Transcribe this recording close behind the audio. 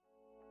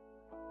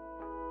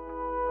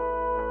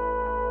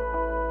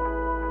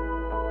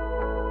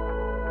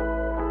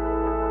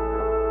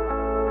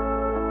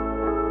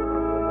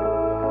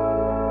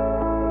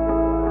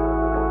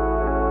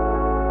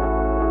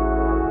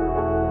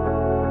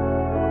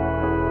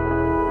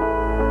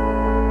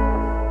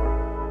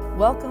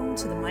Welcome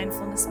to the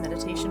Mindfulness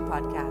Meditation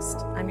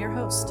Podcast. I'm your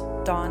host,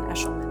 Dawn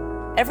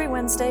Eshelman. Every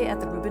Wednesday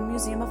at the Rubin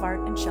Museum of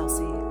Art in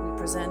Chelsea, we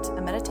present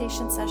a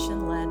meditation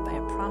session led by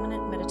a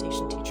prominent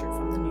meditation teacher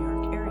from the New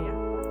York area.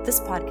 This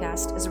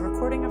podcast is a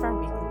recording of our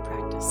weekly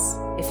practice.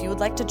 If you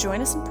would like to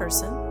join us in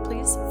person,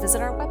 please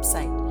visit our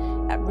website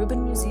at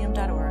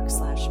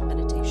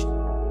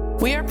rubinmuseum.org/meditation.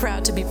 We are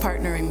proud to be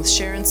partnering with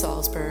Sharon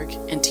Salzberg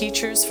and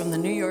teachers from the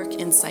New York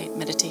Insight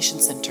Meditation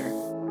Center.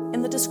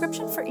 In the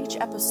description for each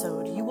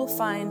episode, you will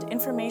find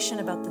information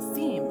about the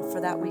theme for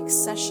that week's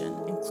session,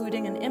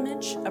 including an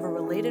image of a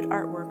related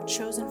artwork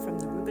chosen from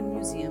the Rubin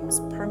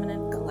Museum's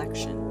permanent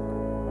collection.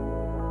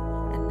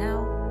 And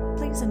now,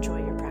 please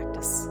enjoy your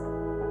practice.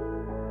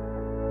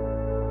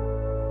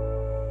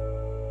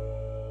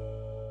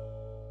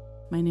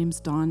 My name's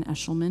Dawn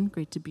Eshelman.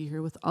 Great to be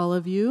here with all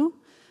of you.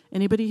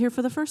 Anybody here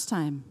for the first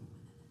time?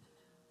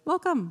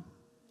 Welcome.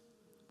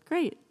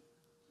 Great.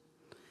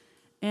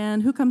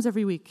 And who comes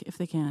every week if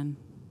they can?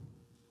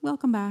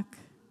 Welcome back.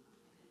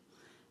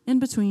 In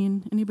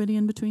between, anybody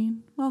in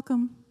between?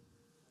 Welcome.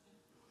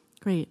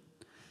 Great.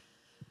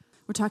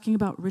 We're talking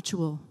about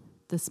ritual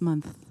this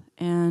month,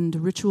 and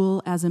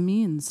ritual as a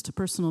means to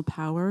personal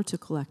power, to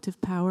collective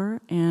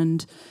power,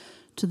 and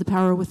to the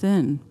power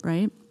within,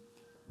 right?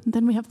 And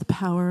then we have the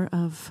power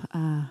of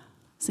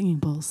singing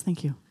bowls.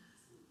 Thank you.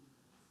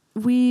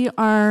 We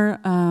are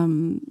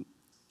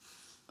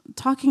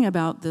talking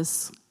about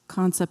this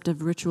concept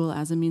of ritual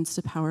as a means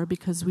to power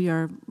because we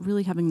are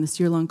really having this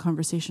year-long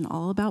conversation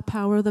all about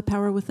power, the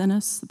power within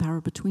us, the power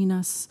between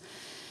us.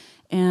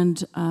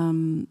 And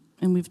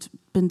we've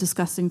been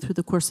discussing through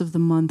the course of the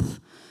month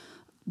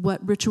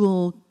what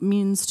ritual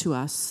means to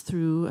us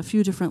through a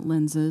few different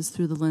lenses,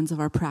 through the lens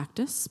of our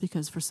practice,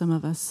 because for some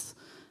of us,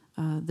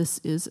 this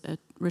is a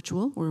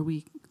ritual, where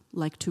we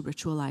like to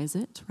ritualize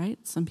it, right?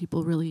 Some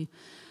people really,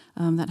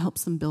 that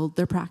helps them build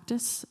their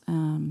practice.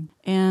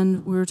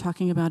 And we're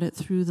talking about it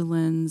through the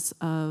lens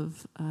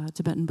of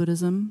Tibetan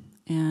Buddhism,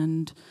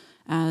 and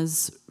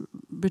as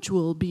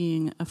ritual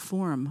being a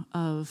form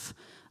of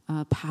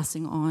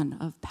passing on,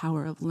 of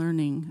power, of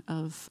learning,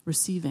 of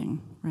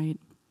receiving, right?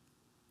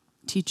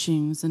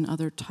 Teachings and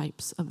other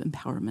types of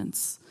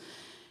empowerments.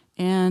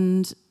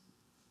 And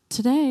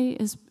today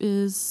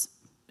is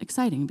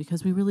exciting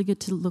because we really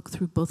get to look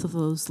through both of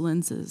those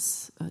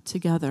lenses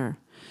together.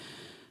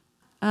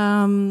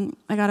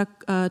 I got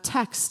a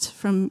text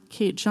from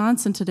Kate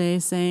Johnson today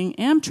saying,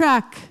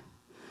 Amtrak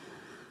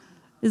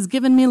is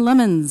giving me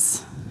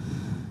lemons.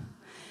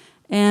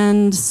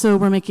 And so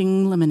we're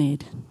making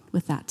lemonade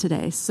with that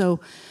today. So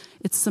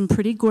it's some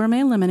pretty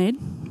gourmet lemonade,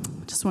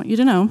 just want you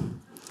to know.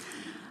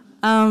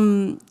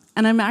 And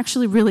I'm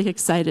actually really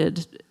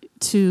excited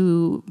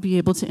to be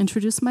able to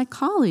introduce my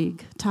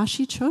colleague,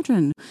 Tashi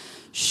Chodron.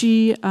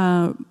 She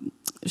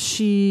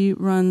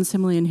runs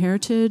Himalayan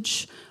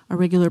Heritage, a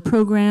regular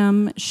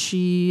program.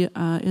 She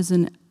is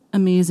an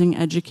amazing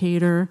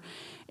educator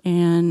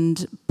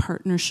and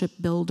partnership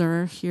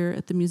builder here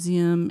at the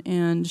museum,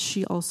 and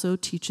she also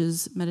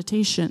teaches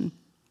meditation.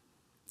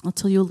 I'll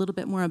tell you a little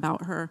bit more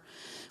about her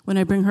when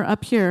I bring her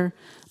up here,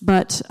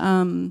 but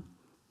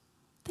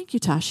thank you,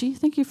 Tashi.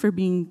 Thank you for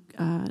being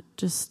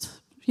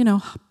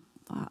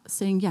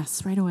saying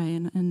yes right away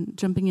and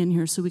jumping in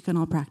here so we can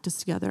all practice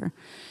together.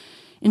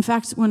 In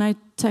fact, when I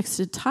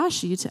texted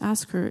Tashi to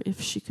ask her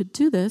if she could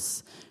do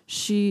this,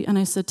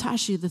 I said,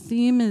 Tashi, the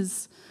theme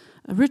is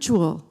a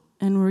ritual,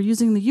 and we're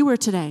using the ewer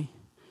today.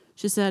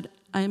 She said,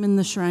 I'm in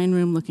the shrine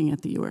room looking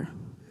at the ewer.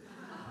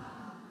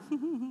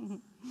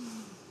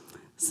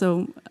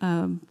 So,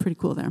 pretty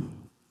cool there.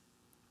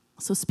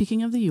 So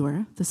speaking of the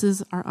ewer, this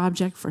is our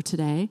object for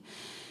today,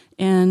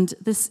 and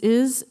this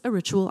is a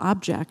ritual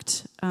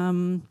object.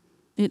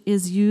 It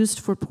is used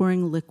for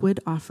pouring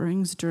liquid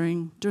offerings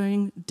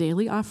during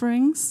daily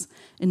offerings,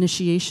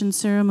 initiation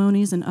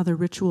ceremonies, and other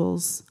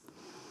rituals.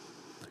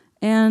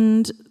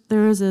 And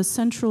there is a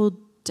central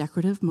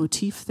decorative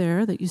motif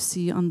there that you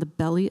see on the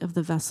belly of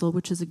the vessel,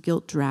 which is a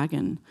gilt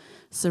dragon,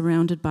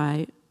 surrounded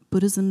by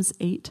Buddhism's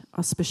 8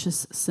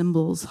 auspicious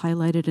symbols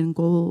highlighted in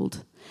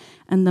gold.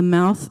 And the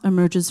mouth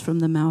emerges from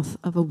the mouth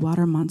of a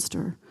water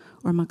monster,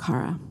 or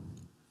Makara.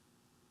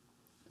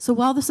 So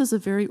while this is a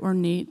very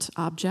ornate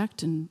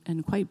object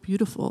and quite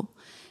beautiful,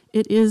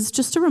 it is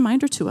just a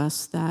reminder to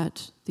us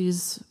that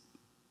these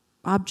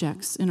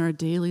objects in our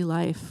daily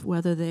life,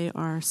 whether they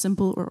are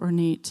simple or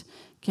ornate,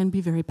 can be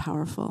very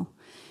powerful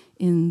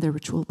in their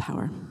ritual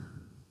power.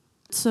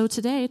 So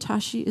today,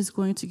 Tashi is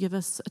going to give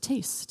us a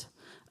taste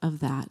of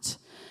that.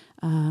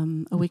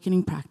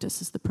 Awakening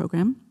Practice is the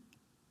program.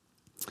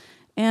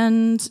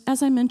 And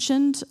as I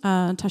mentioned,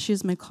 Tashi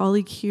is my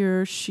colleague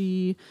here.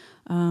 She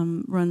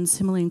runs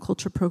Himalayan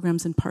culture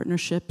programs and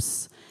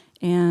partnerships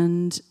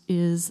and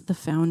is the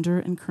founder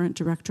and current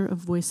director of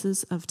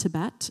Voices of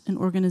Tibet, an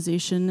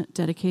organization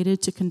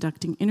dedicated to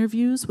conducting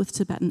interviews with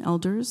Tibetan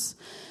elders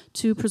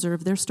to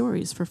preserve their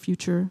stories for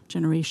future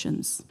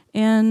generations.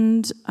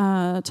 And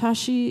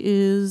Tashi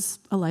is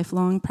a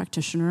lifelong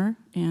practitioner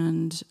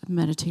and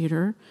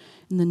meditator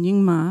in the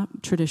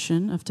Nyingma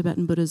tradition of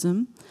Tibetan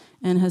Buddhism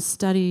and has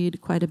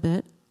studied quite a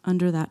bit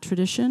under that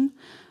tradition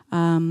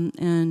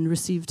and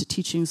received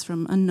teachings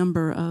from a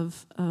number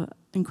of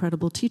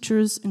incredible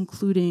teachers,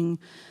 including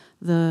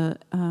the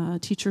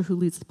teacher who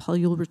leads the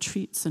Palyul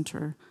Retreat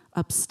Center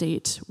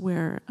upstate,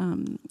 where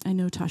I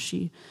know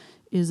Tashi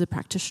is a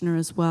practitioner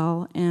as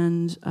well,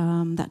 and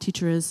that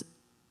teacher is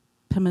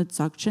Pema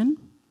Dzogchen.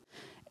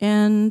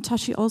 And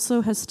Tashi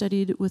also has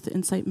studied with the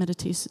Insight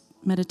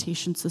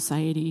Meditation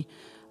Society,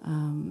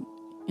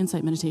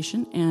 Insight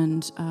Meditation,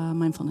 and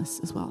mindfulness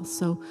as well.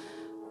 So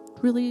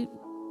really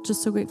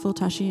just so grateful,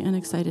 Tashi, and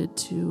excited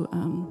to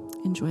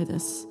enjoy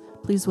this.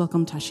 Please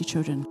welcome Tashi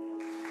Chodron.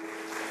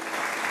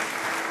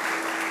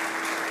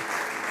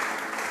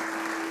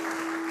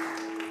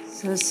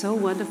 So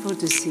wonderful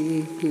to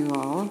see you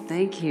all.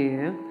 Thank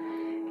you.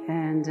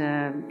 And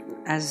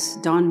as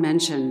Dawn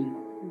mentioned,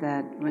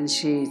 that when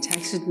she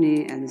texted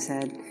me and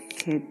said,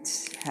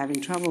 "Kids having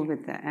trouble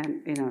with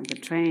the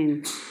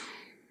train,"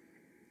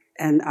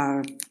 and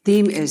our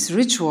theme is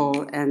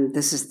ritual, and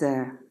this is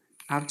the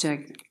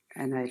object,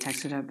 and I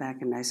texted her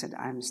back and I said,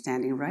 "I'm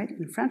standing right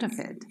in front of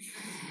it."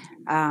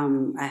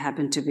 I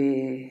happened to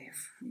be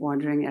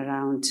wandering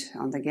around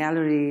on the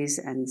galleries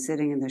and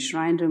sitting in the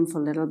shrine room for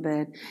a little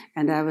bit,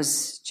 and I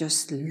was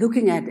just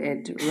looking at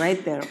it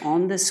right there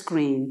on the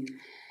screen.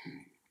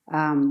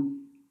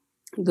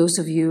 Those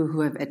of you who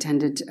have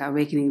attended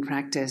awakening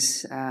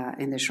practice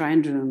in the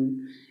shrine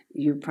room,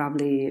 you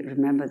probably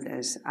remember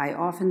this. I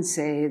often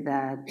say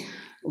that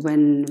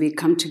when we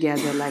come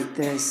together like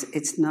this,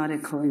 it's not a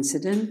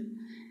coincidence.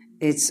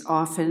 It's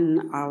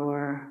often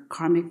our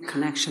karmic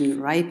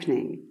connection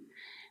ripening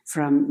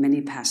from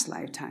many past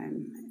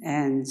lifetimes.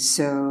 And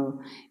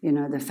so,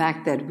 the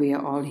fact that we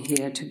are all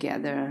here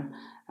together,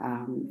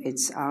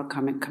 it's our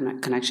karmic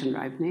connection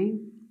ripening.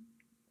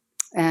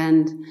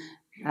 And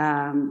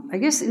I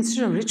guess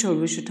instead of ritual,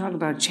 we should talk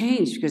about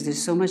change, because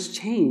there's so much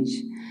change.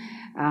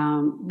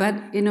 But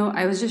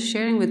I was just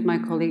sharing with my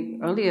colleague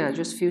earlier,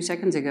 just a few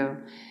seconds ago,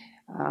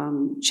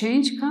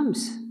 change comes.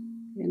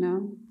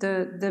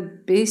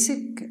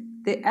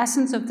 The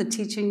essence of the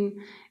teaching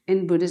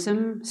in Buddhism,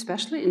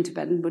 especially in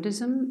Tibetan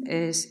Buddhism,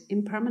 is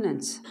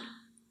impermanence.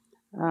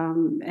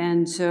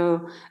 And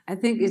so I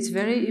think it's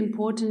very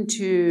important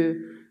to,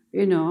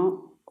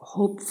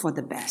 hope for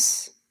the best,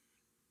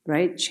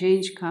 right?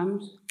 Change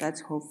comes,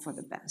 let's hope for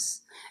the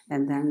best.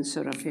 And then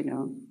sort of,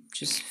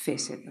 just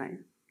face it, right?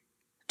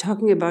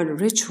 Talking about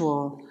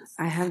ritual,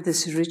 I have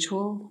this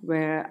ritual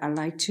where I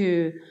like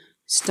to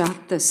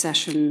start the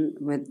session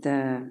with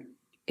the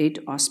 8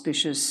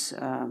 auspicious,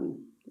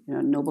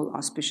 noble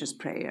auspicious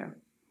prayer.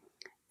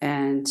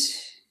 And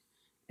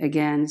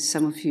again,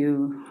 some of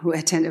you who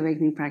attend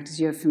awakening practice,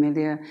 you're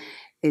familiar.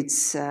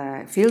 It's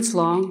feels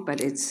long,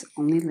 but it's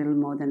only a little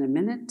more than a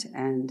minute,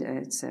 and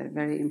it's a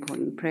very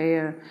important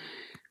prayer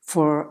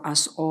for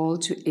us all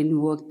to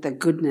invoke the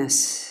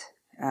goodness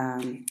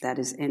that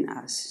is in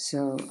us.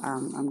 So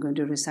I'm going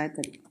to recite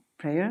the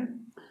prayer.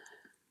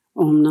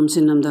 Om Nam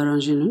Sinam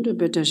Daranjin to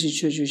Betashi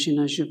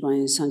Chushina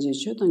Shupain Sanje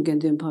Chutan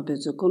Gendin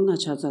Papets Kona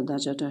Chata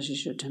Dajatashi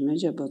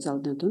Shutameja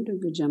Botal Denton to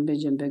Jambe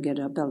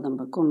Jambegera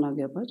Beldamba Kona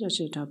Gepaja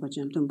Shitapa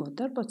Jantum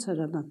Botar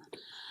Patsarada.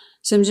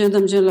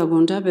 Simjandam Jela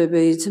Gunta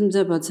Bebe,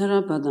 Simza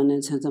Batsara Padan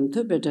and Santam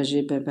to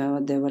Betashi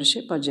Pepe, they were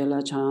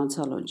Shepajela Chan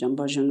Salo,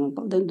 Jambajano,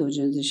 Palden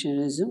Dojan, the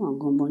Sherezu,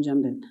 and Gombo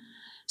Jambe.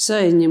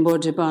 Say Nimbo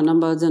Tipa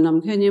number the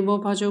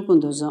Namkenibo Pacho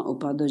Kundoza,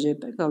 Opadoje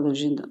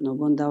Pekalojin,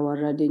 Nobondawa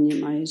Radini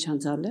Mai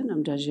Chansalen,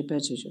 and Daji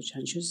Pechicho,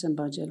 Chanchus and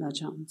Bajela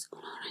Chans.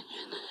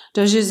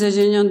 Daji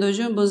Zajan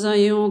Dojo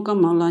Bozayo,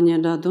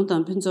 Kamalanya,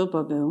 Duntan Pinzo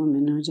Pape,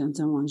 Women,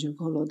 Jantan Wanju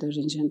Kolo, the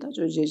Rinchenta,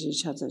 Joji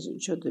Chatas,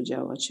 Choto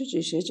Jawa,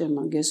 Chichi Shecha,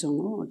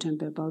 Mangesongo, or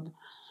Tempe Powder.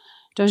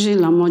 Tashi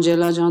la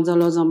mojela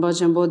janzalo zamba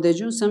chambo de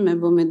ju semme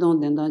bomedon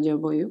denda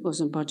jabo yu ko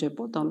sampache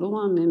potan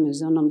lowa me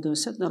mezanam do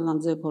set da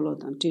lanze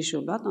polotan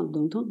tisho batan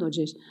dunton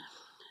doje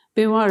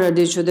pewara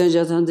de chuden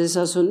jatan de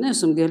sasun ne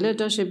sum gele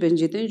tashi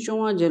benji den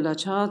chonwa jela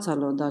cha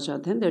chalo da cha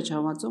tender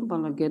chawa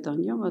zombala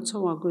getan yama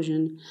chowa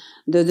kujin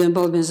de den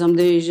bal ben samde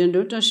yin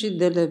do tashi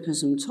dele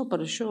pesum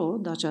chopar sho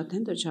da cha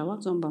tender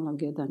chawa zombala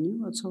getan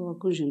yama chowa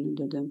kujin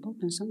de den bal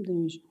ben samde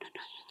yin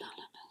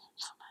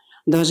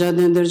Daja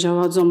Dender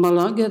Java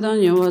Zombala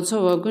Gedan Yawa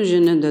Tsova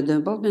Kujin and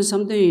the Balkan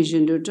something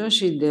in the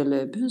Jashi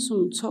Dele,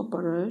 Pensum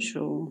Tsopara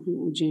Show,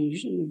 Jin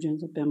Yushin,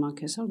 the Pema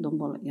Kesa,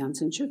 Dombola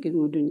Yansen Chuki,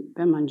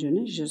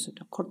 Pemanjane, just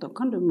a court of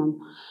condom.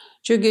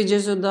 Chuki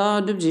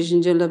Jesuda,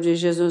 Dubjishin Jelab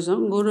Jesus,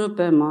 Guru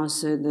Pema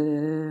said.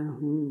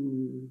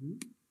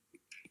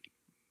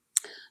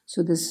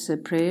 So this is a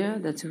prayer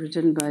that's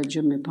written by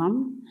Jimmy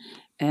Pam.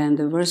 And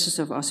the verses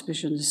of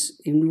auspicious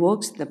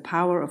invokes the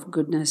power of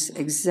goodness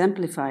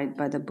exemplified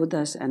by the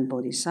Buddhas and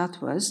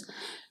Bodhisattvas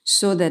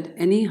so that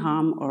any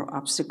harm or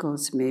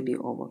obstacles may be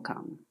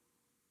overcome.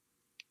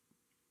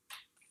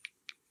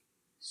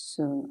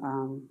 So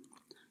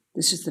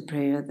this is the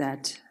prayer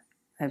that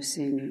I've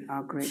seen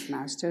our great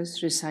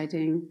masters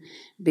reciting,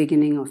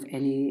 beginning of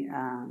any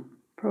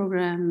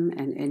program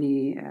and any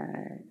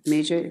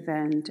major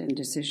event and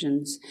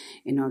decisions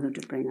in order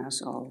to bring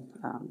us all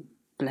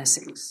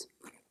blessings.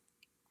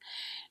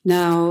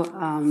 Now,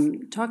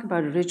 talk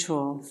about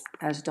ritual,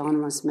 as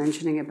Dawn was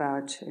mentioning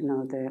about,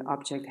 the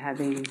object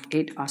having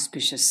 8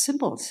 auspicious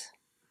symbols.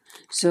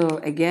 So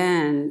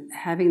again,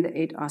 having the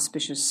 8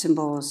 auspicious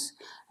symbols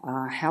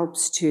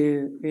helps to,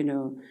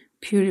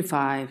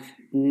 purify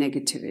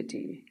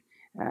negativity,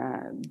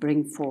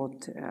 bring forth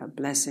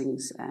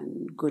blessings and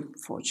good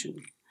fortune,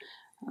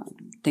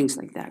 things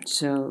like that.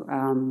 So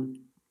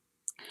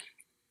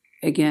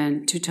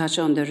again, to touch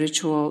on the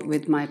ritual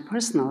with my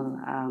personal,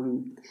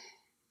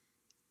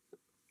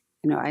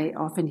 I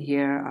often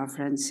hear our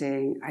friends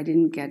saying, I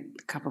didn't get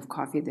a cup of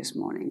coffee this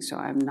morning, so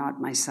I'm not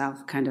myself,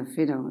 kind of,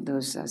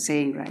 those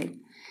saying, right?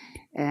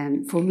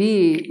 And for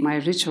me, my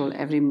ritual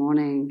every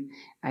morning,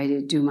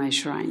 I do my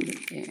shrine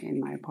in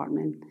my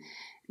apartment.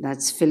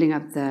 That's filling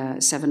up the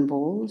 7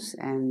 bowls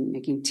and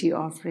making tea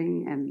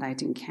offering and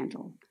lighting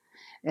candle.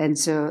 And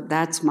so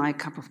that's my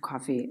cup of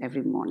coffee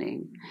every morning.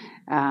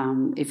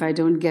 If I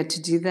don't get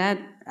to do that,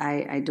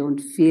 I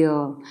don't feel,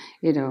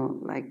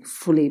 like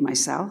fully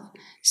myself.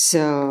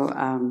 So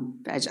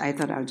I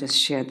thought I would just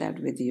share that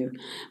with you.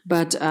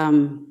 But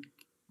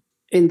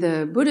in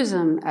the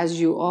Buddhism, as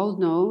you all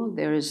know,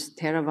 there is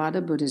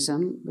Theravada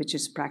Buddhism, which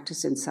is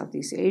practiced in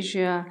Southeast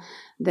Asia.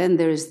 Then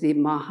there is the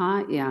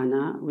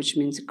Mahayana, which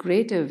means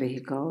greater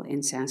vehicle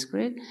in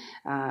Sanskrit,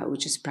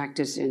 which is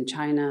practiced in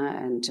China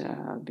and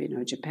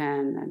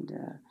Japan and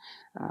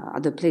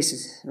other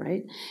places,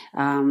 right?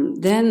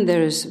 Then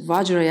there is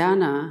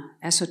Vajrayana,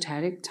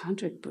 esoteric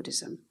tantric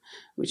Buddhism,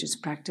 which is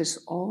practiced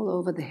all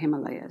over the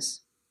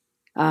Himalayas.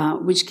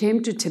 Which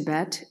came to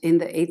Tibet in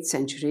the 8th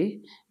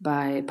century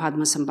by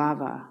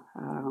Padmasambhava,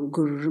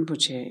 Guru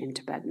Rinpoche in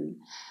Tibetan.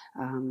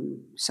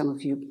 Some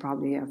of you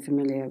probably are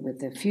familiar with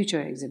the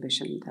Future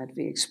exhibition that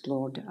we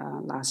explored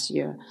last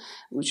year,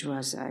 which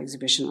was an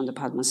exhibition on the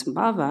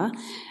Padmasambhava.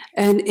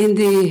 And in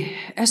the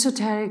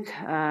esoteric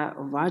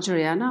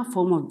Vajrayana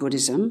form of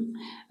Buddhism,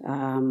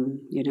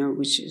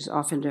 which is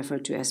often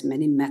referred to as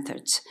many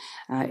methods,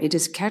 it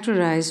is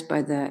characterized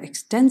by the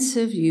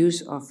extensive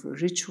use of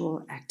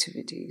ritual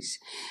activities.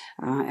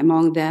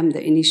 Among them,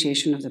 the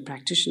initiation of the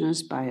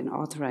practitioners by an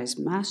authorized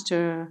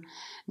master,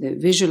 the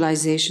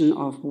visualization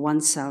of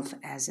oneself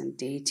as a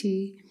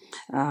deity,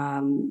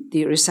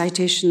 the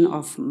recitation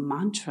of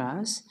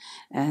mantras,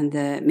 and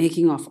the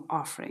making of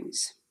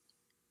offerings.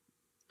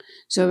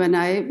 So when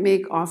I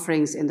make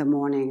offerings in the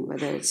morning,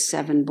 whether it's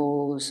 7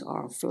 bowls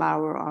or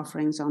flower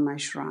offerings on my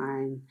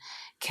shrine,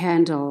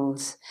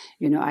 candles,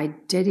 I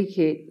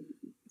dedicate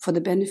for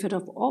the benefit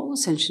of all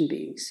sentient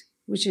beings,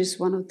 which is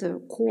one of the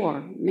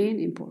core, main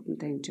important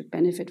thing, to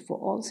benefit for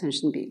all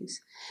sentient beings.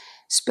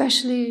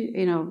 Especially,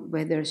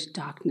 where there's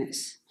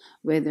darkness,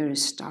 where there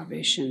is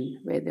starvation,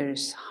 where there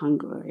is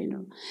hunger,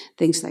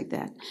 things like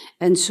that.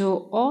 And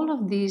so all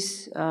of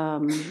these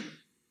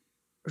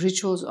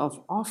rituals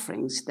of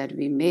offerings that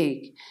we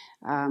make,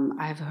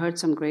 I've heard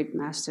some great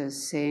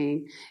masters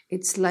saying,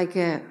 it's like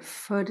a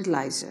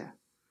fertilizer.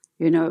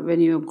 When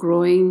you're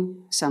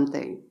growing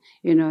something,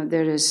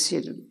 there is,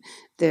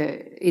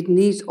 it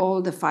needs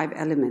all the 5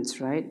 elements,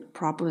 right?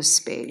 Proper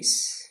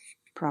space,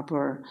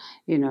 proper,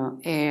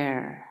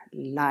 air,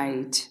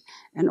 light,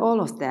 and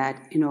all of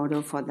that in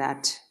order for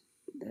that,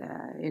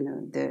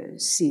 the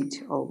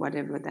seed or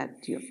whatever that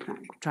you're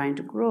trying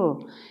to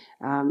grow.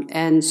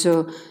 And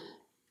so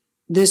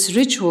this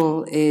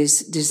ritual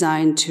is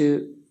designed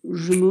to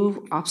remove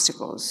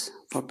obstacles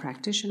for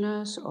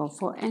practitioners or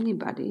for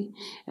anybody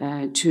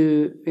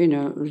to,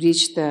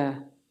 reach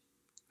the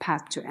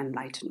path to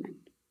enlightenment.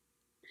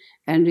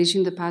 And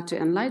reaching the path to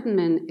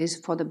enlightenment is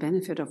for the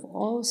benefit of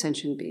all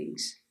sentient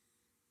beings.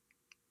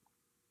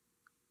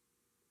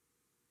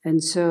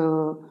 And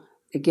so,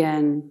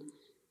 again,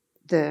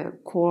 the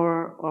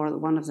core or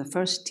one of the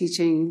first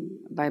teaching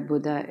by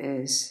Buddha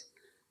is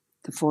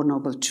the Four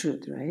Noble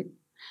Truths, right?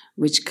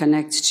 Which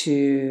connects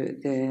to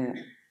the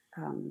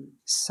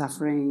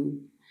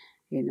suffering,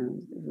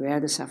 where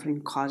the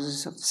suffering,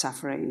 causes of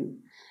suffering,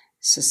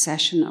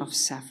 cessation of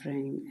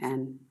suffering,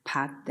 and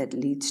path that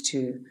leads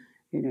to,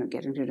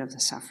 getting rid of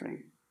the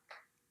suffering.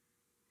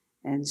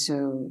 And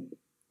so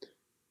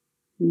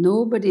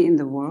nobody in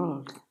the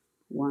world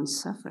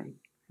wants suffering.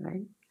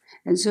 Right?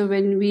 And so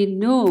when we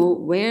know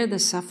where the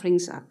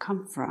sufferings are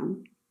come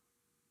from,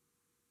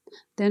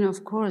 then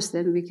of course,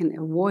 then we can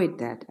avoid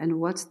that. And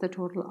what's the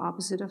total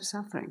opposite of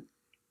suffering?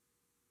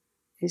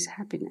 Is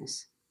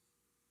happiness.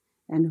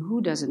 And who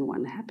doesn't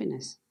want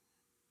happiness?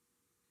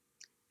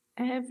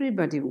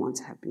 Everybody wants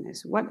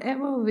happiness.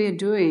 Whatever we're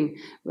doing,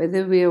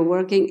 whether we are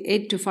working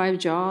 8 to 5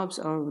 jobs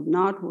or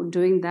not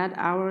doing that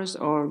hours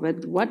or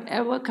with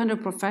whatever kind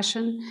of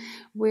profession,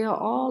 we are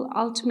all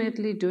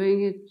ultimately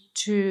doing it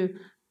to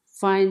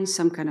find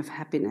some kind of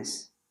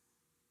happiness.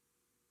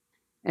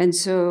 And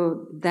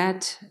so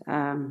that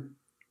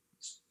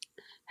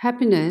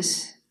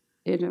happiness,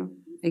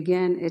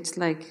 again, it's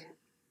like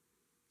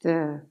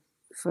the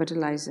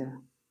fertilizer.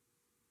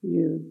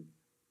 You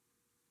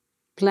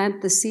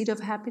plant the seed of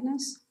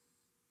happiness,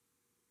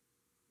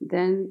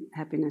 then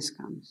happiness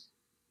comes.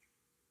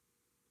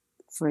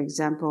 For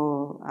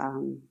example,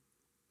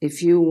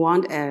 if you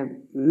want a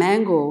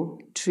mango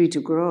tree to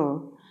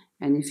grow,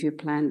 and if you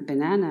plant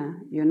banana,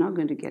 you're not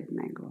going to get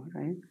mango,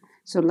 right?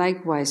 So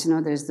likewise,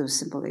 there's those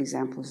simple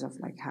examples of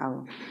like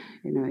how,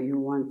 you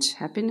want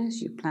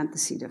happiness, you plant the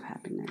seed of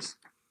happiness.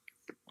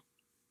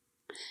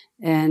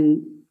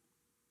 And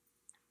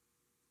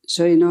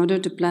so in order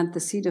to plant the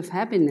seed of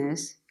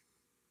happiness,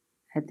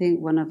 I think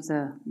one of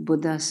the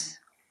Buddha's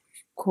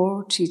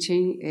core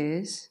teaching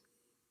is,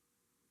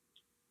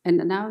 and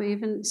now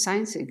even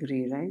science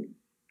agree, right?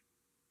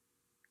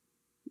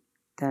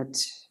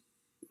 That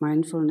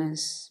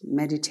mindfulness,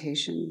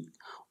 meditation,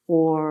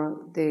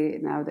 or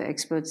now the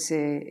experts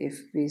say if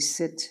we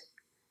sit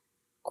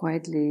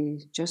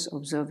quietly just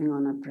observing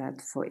on our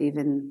breath for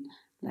even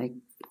like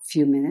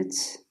few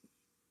minutes,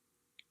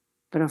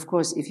 but of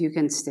course if you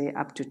can stay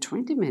up to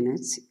 20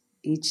 minutes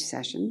each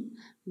session,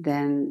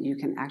 then you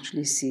can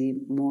actually see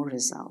more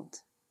result.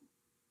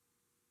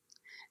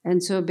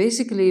 And so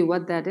basically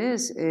what that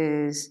is,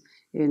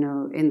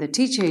 in the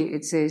teaching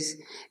it says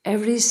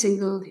every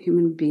single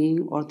human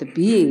being or the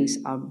beings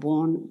are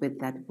born with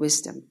that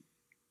wisdom.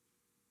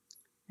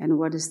 And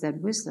what is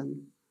that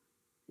wisdom?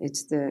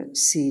 It's the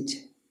seed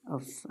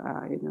of,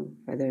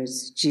 whether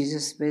it's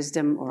Jesus'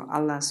 wisdom or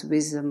Allah's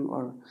wisdom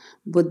or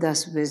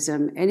Buddha's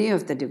wisdom, any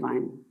of the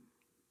divine.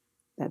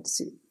 That's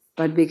it.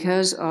 But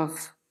because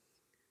of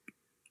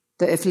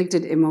the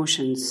afflicted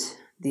emotions,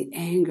 the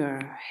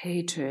anger,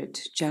 hatred,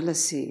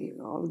 jealousy,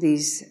 all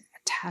these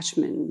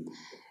attachment,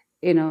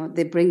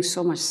 they bring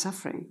so much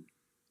suffering.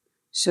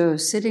 So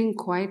sitting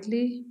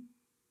quietly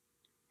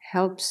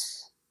helps,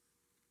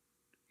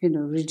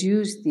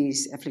 reduce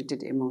these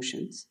afflicted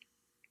emotions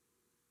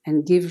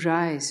and give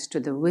rise to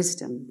the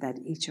wisdom that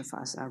each of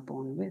us are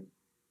born with.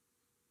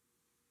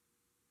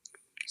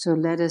 So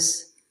let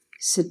us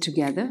sit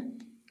together.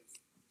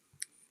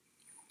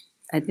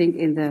 I think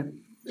in the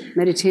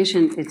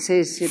meditation, it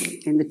says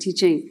in the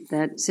teaching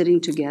that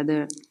sitting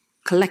together,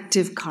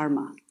 collective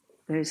karma.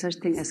 There is such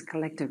thing as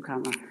collective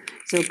karma.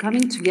 So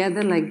coming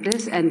together like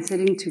this and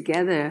sitting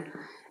together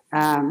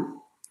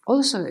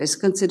also is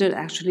considered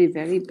actually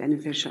very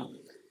beneficial.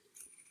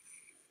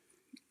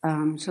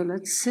 So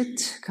let's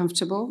sit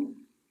comfortable.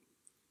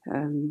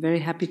 I'm very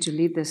happy to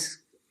lead this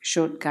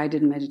short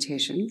guided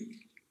meditation.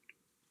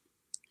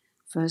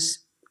 First,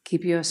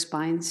 keep your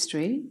spine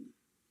straight.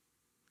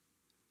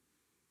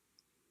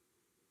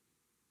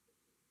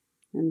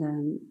 And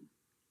then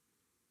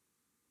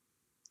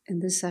in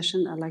this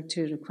session, I'd like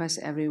to request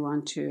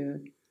everyone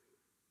to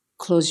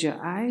close your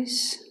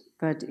eyes.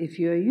 But if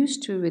you're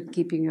used to with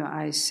keeping your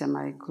eyes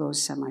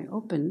semi-closed,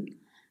 semi-open,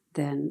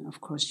 then of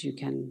course you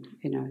can,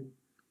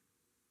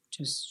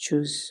 just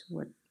choose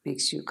what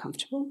makes you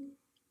comfortable.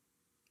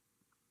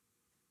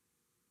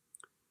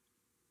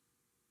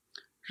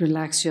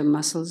 Relax your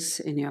muscles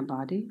in your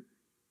body.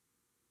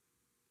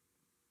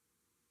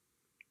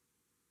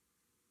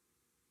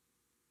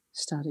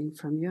 Starting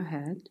from your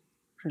head,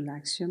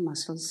 relax your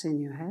muscles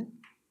in your head.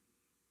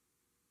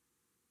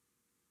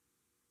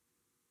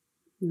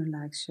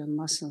 Relax your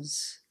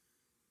muscles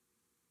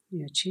in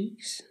your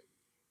cheeks.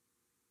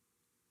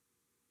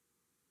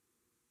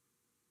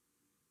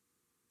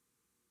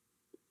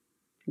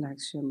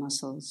 Relax your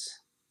muscles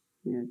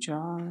in your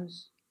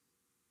jaws,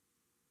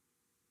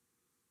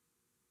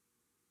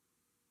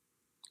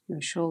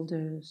 your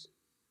shoulders,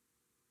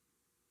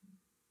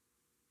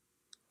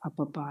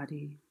 upper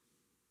body,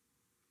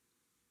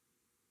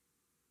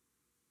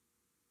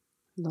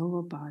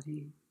 lower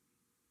body,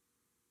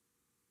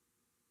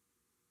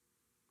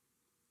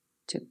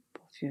 tip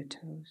of your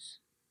toes.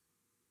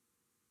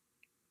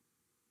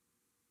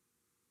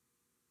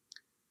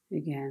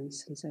 Again,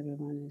 since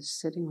everyone is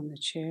sitting on the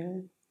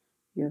chair,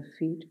 your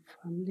feet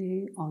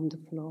firmly on the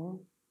floor.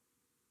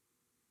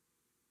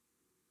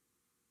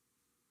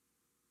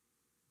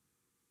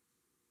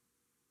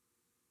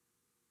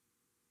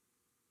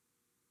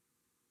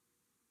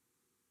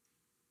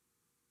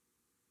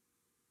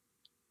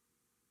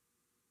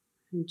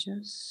 And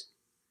just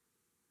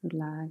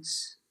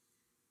relax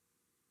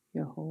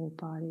your whole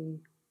body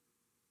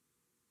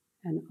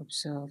and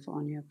observe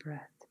on your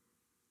breath.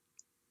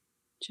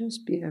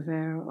 Just be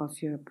aware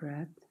of your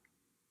breath.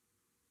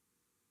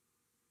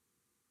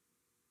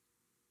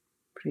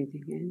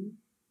 Breathing in,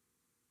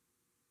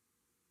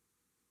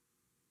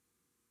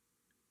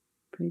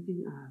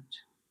 breathing out.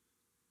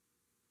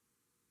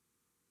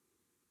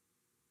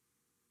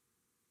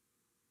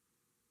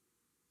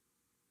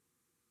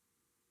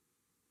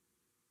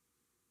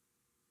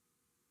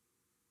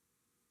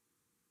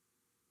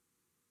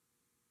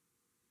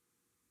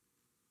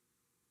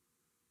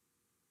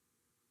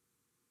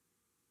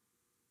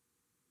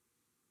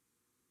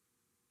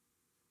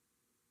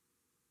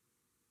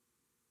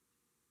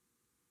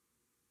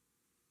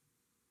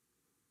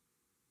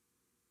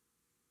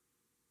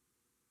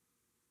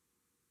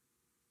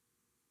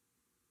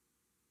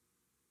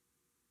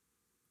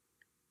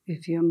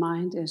 If your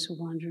mind is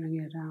wandering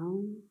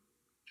around,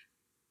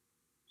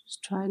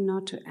 just try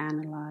not to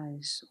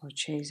analyze or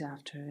chase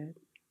after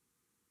it.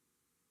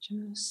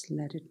 Just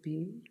let it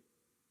be.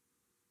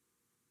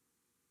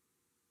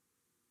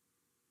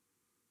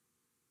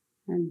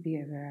 And be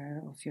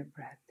aware of your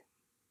breath.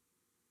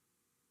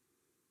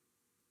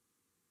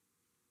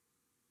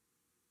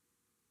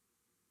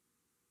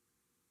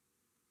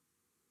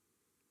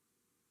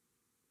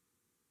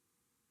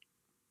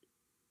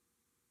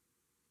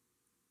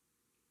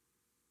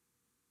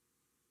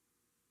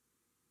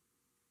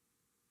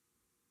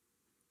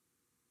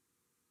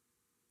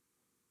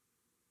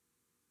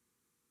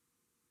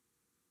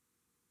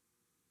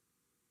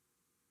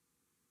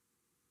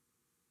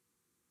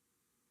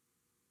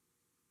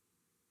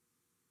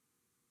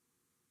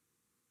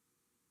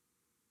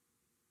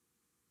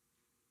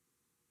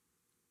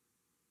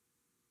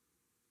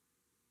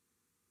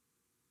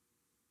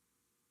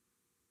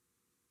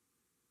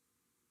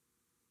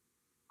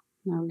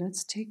 Now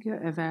let's take your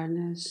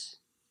awareness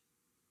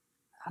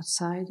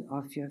outside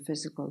of your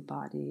physical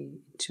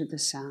body into the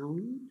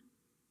sound.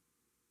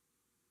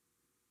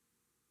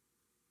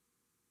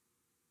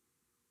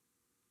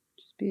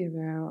 Just be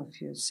aware of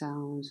your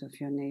sounds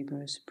of your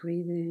neighbors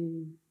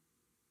breathing,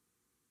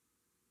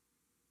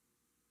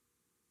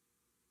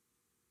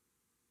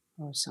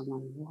 or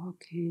someone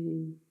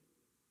walking.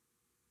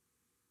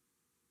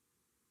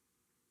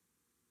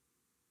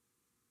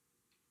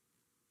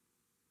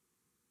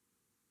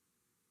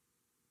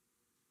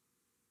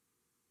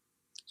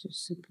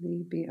 Just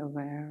simply be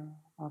aware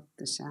of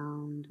the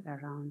sound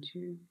around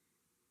you.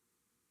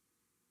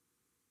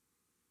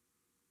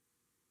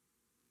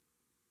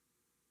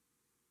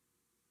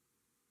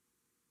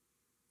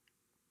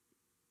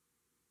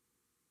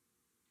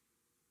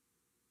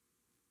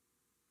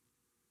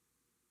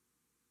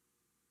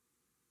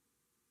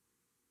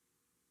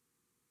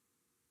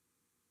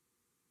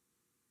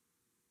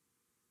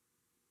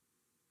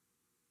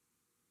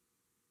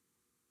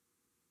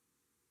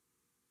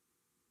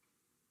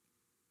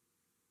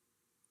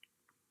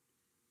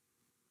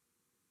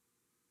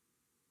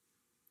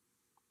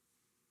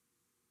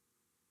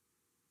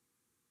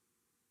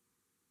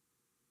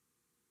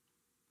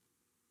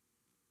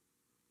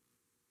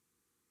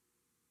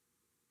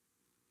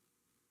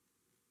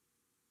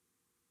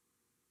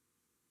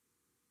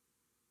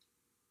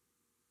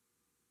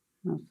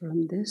 Now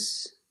from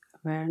this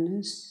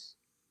awareness,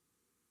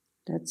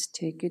 let's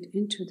take it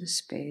into the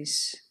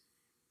space.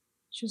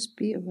 Just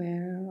be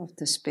aware of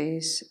the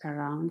space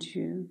around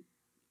you,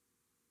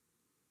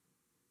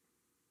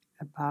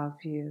 above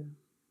you,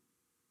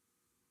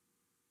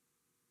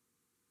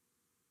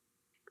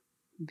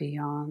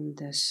 beyond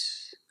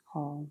this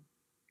hall.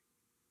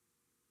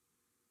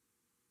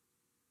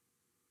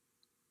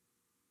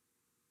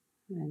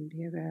 And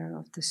be aware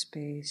of the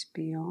space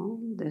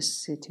beyond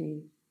this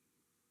city.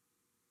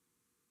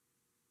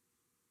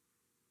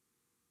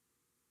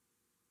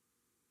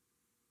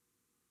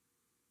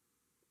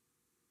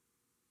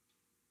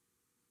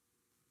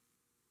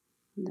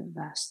 The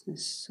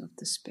vastness of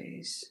the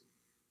space.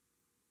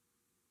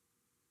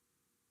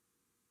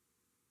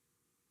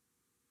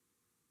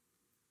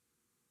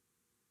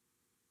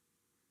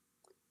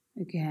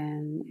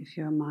 Again, if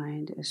your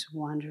mind is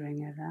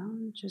wandering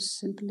around, just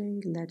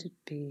simply let it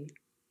be.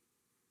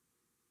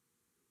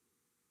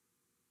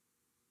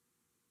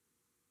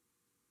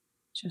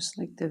 Just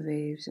like the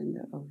waves in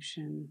the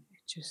ocean,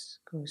 it just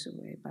goes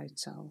away by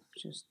itself.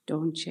 Just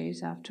don't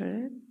chase after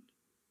it.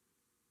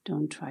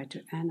 Don't try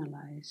to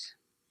analyze,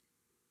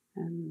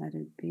 and let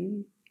it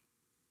be.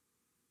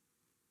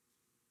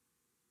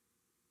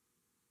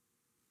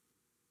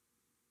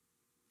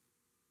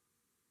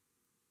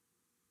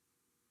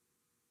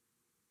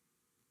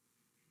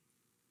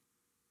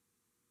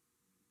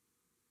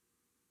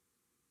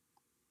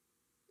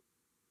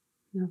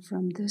 Now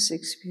from this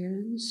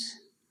experience,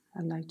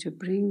 I'd like to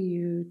bring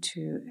you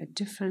to a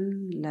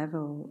different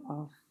level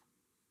of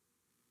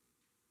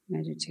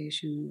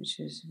meditation, which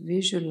is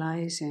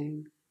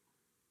visualizing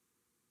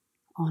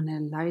on a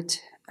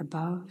light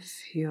above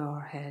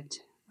your head,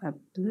 a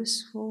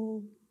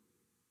blissful,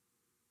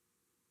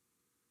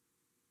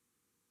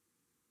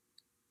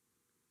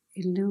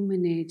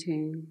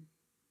 illuminating,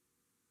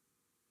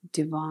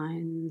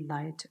 divine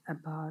light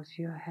above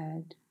your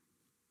head,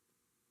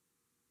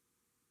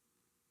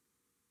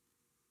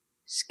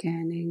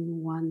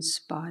 scanning one's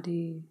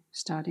body,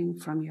 starting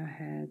from your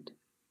head,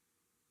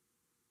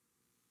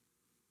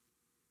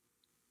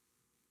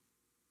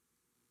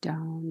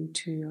 down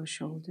to your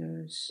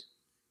shoulders,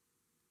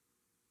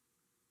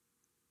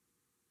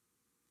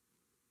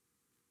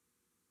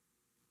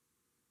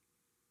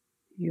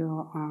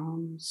 your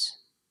arms.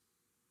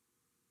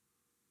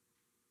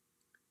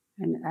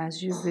 And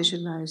as you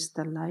visualize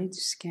the light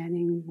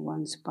scanning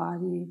one's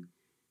body,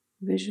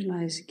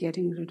 visualize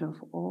getting rid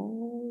of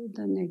all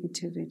the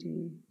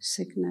negativity,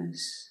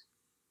 sickness.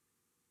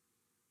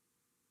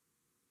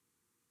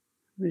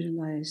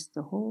 Visualize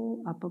the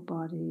whole upper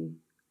body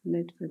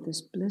lit with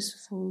this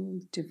blissful,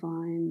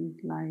 divine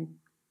light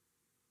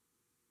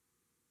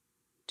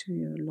to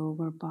your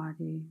lower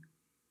body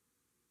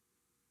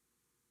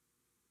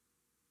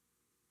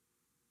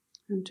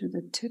and to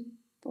the tip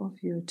of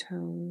your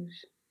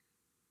toes.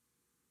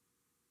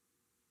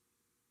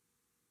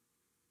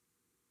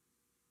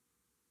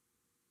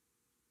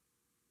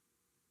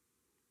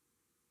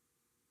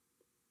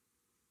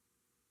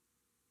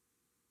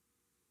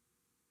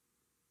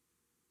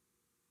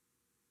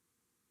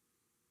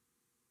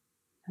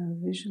 Now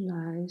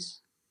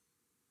visualize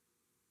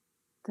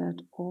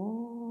that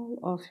all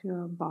of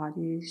your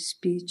body,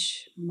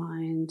 speech,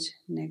 mind,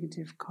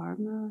 negative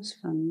karmas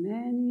from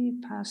many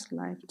past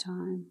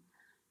lifetimes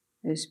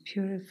is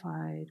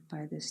purified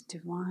by this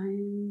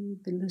divine,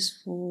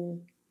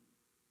 blissful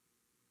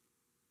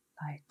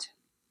light.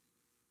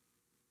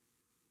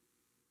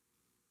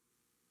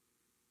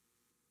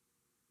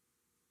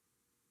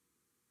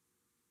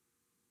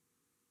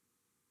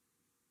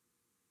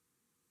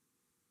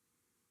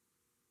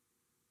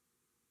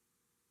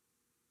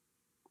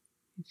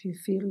 If you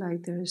feel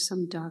like there is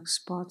some dark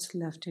spots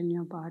left in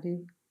your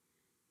body,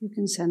 you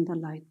can send the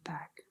light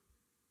back.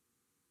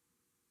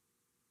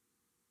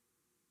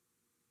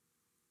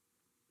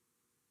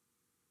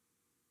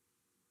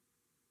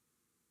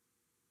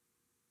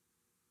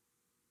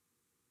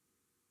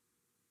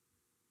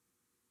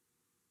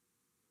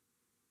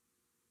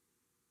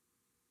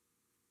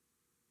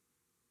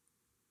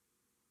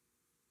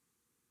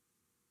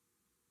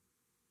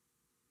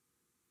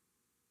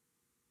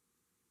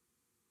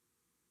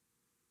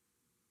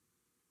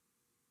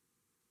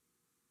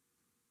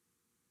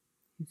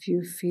 If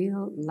you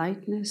feel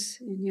lightness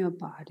in your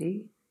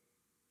body,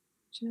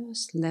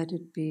 just let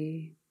it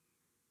be.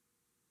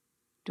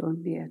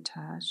 Don't be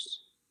attached.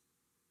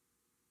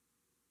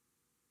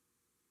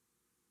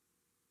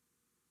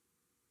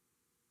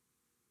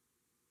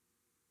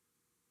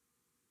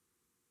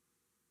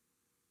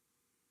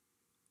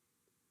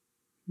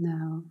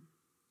 Now,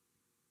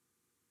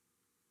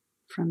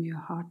 from your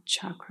heart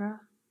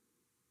chakra,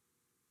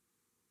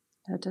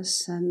 let us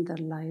send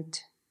the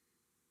light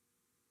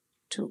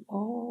to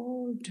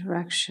all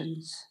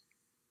directions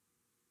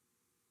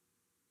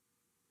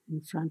in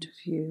front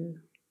of you,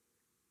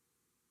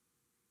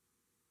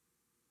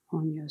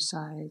 on your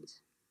side,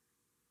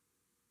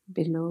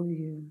 below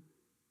you,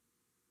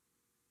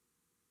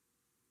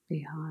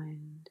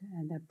 behind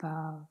and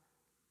above.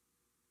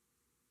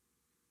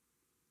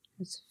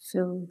 Let's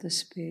fill the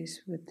space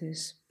with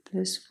this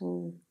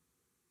blissful,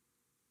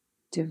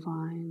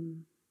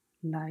 divine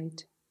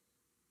light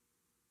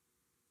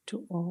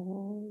to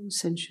all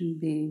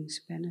sentient beings'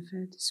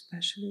 benefit,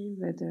 especially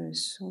where there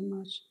is so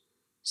much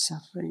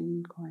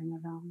suffering going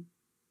around.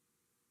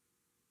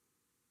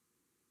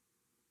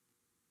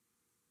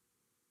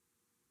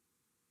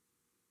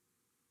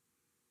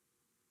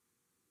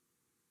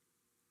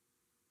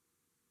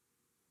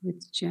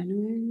 With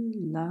genuine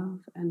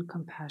love and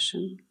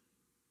compassion,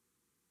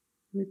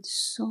 with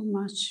so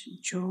much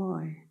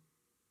joy,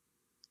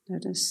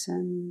 let us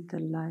send the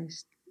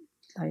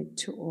light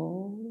to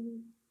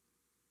all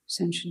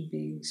sentient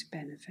beings'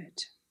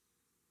 benefit.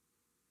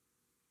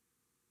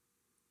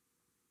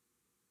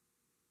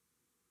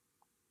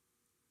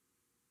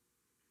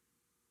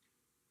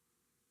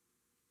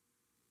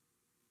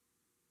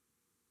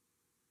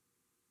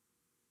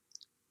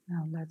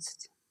 Now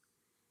let's,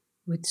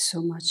 with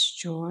so much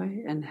joy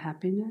and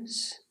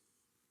happiness,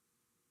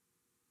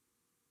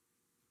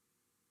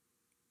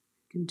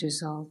 you can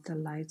dissolve the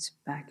lights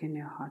back in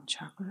your heart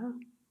chakra.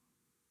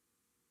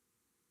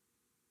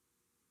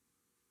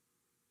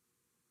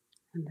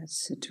 And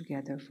let's sit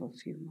together for a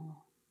few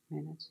more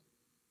minutes.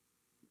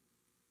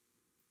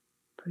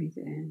 Breathe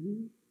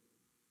in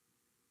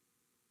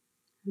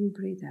and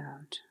breathe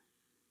out.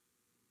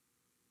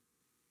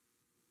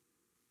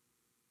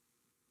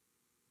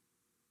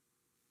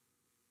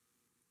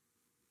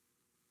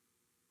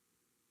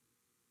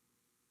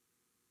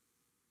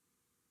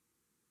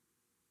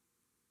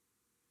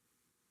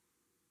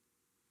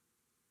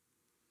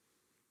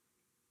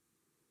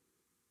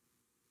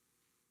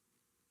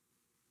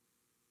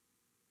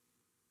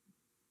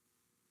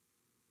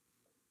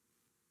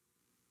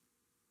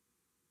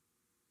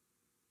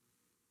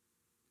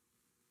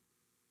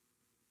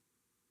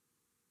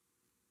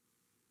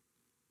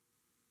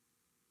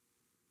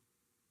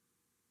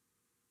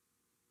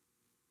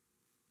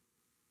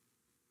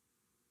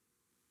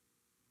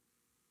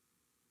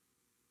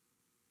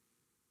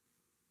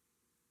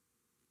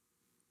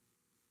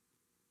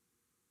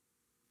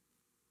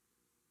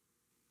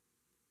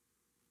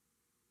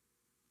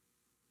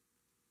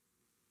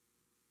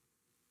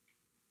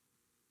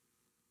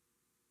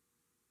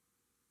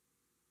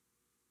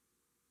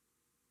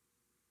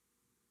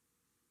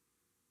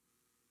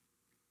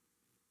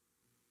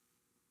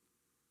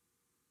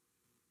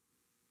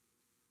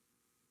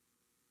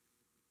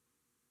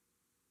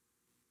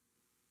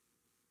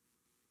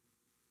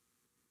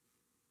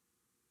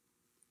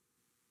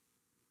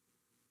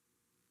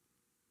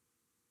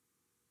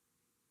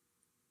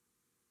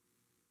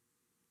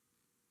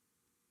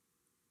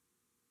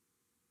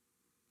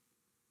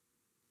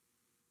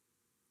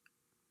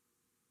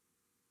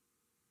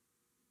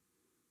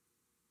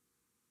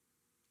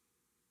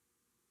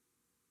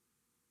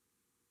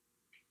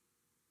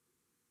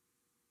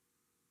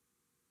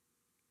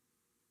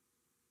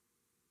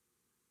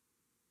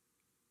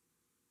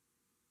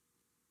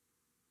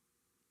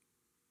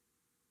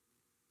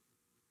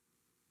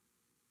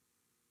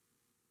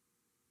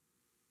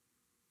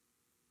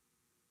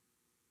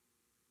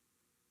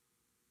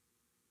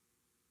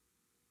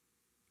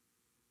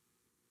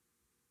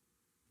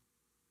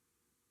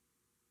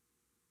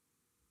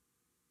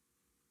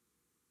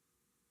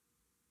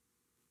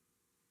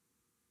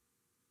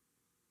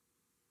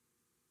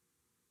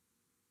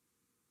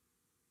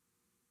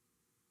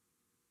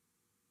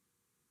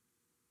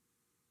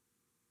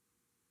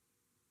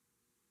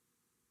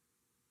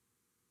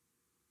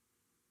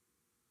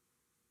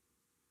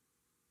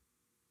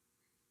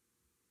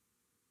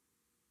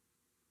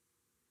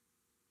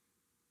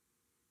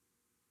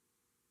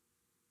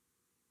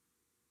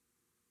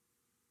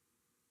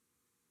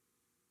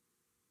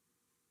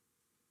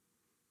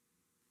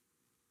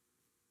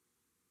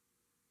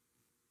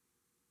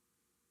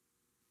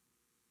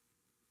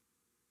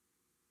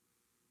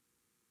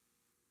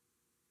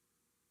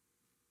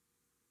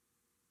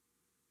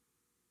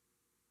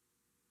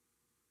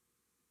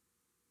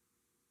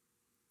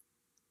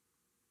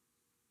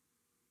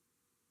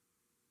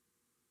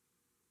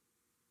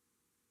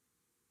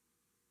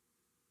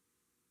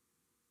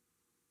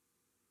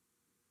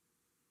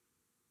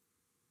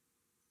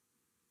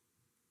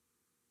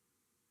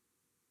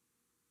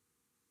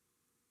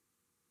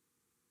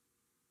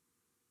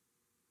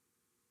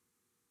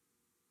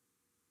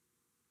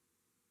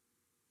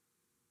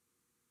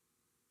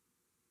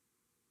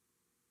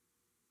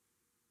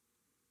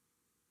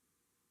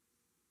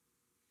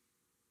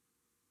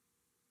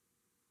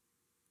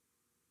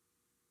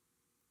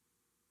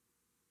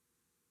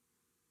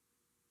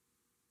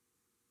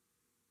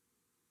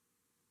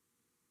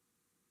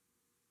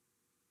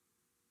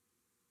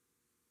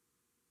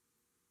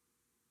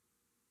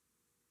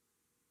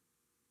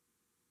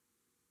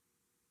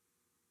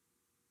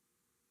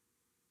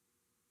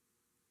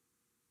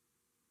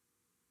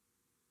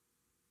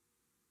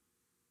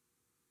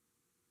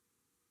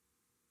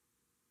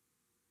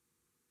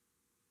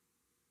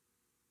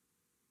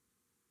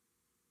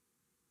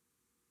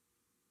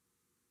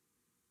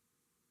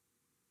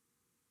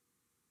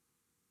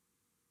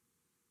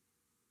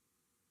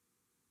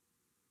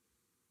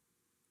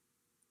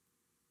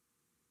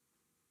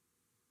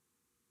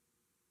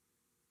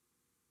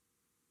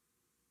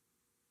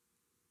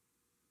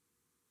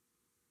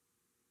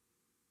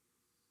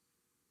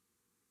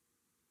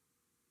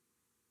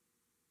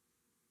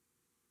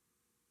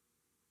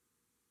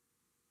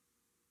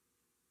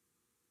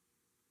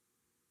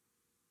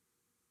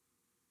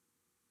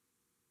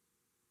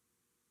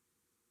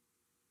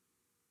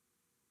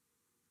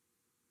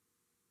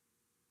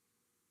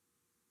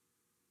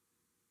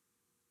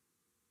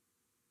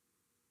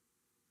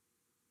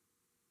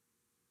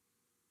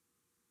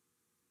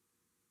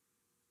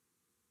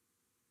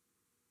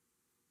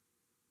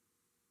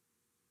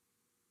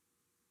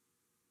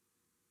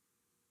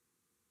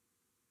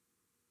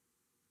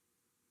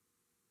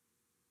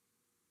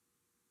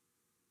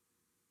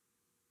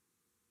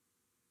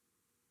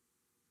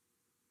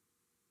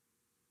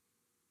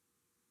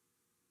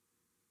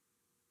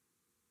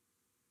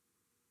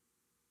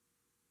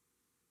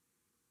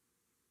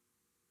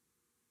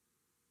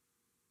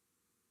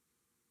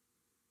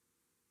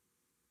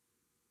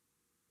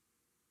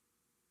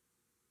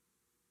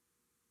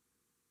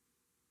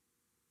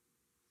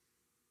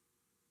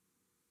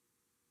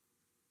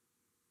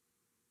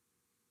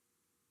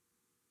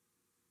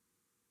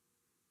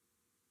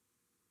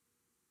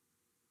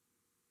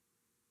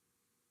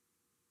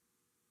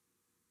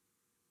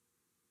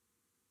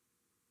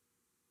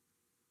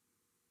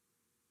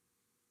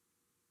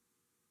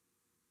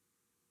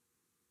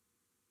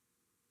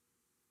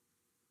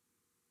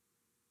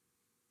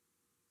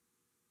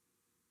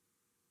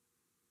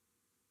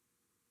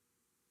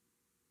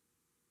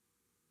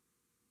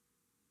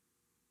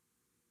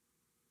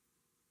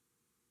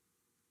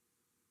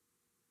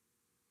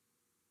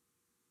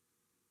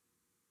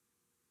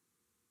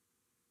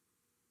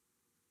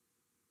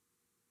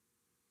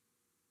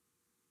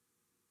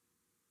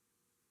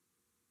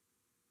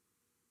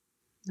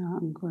 Now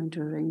I'm going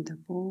to ring the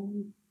bell.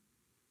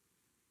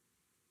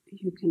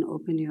 You can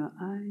open your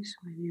eyes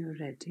when you're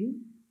ready.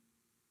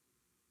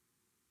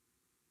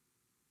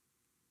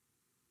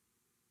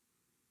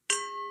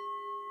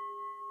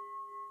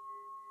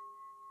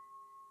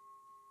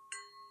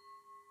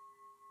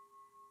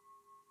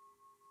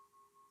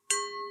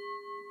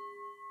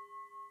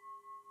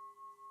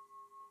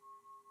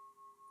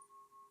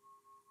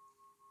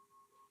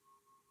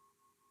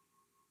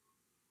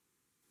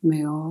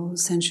 May all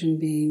sentient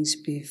beings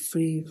be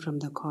free from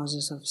the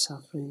causes of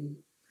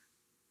suffering.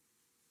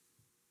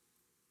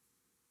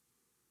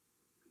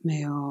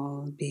 May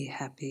all be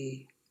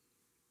happy.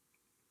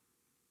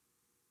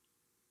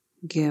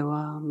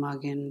 Gewa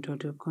Magin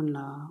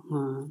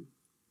Dodukunla.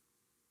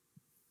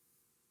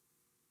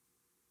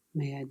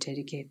 May I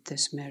dedicate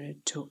this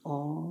merit to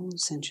all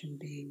sentient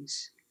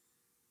beings.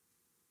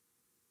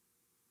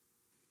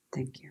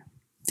 Thank you.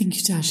 Thank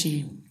you,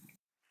 Tashi.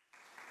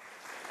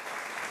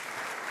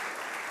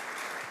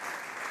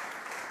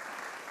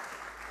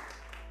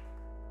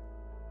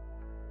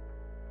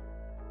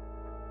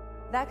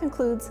 That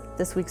concludes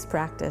this week's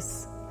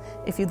practice.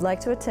 If you'd like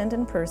to attend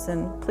in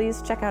person,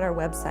 please check out our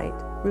website,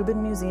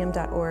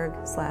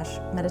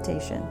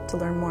 rubinmuseum.org/meditation, to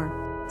learn more.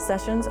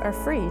 Sessions are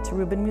free to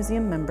Rubin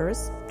Museum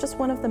members, just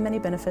one of the many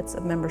benefits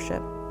of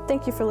membership.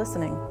 Thank you for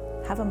listening.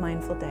 Have a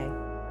mindful day.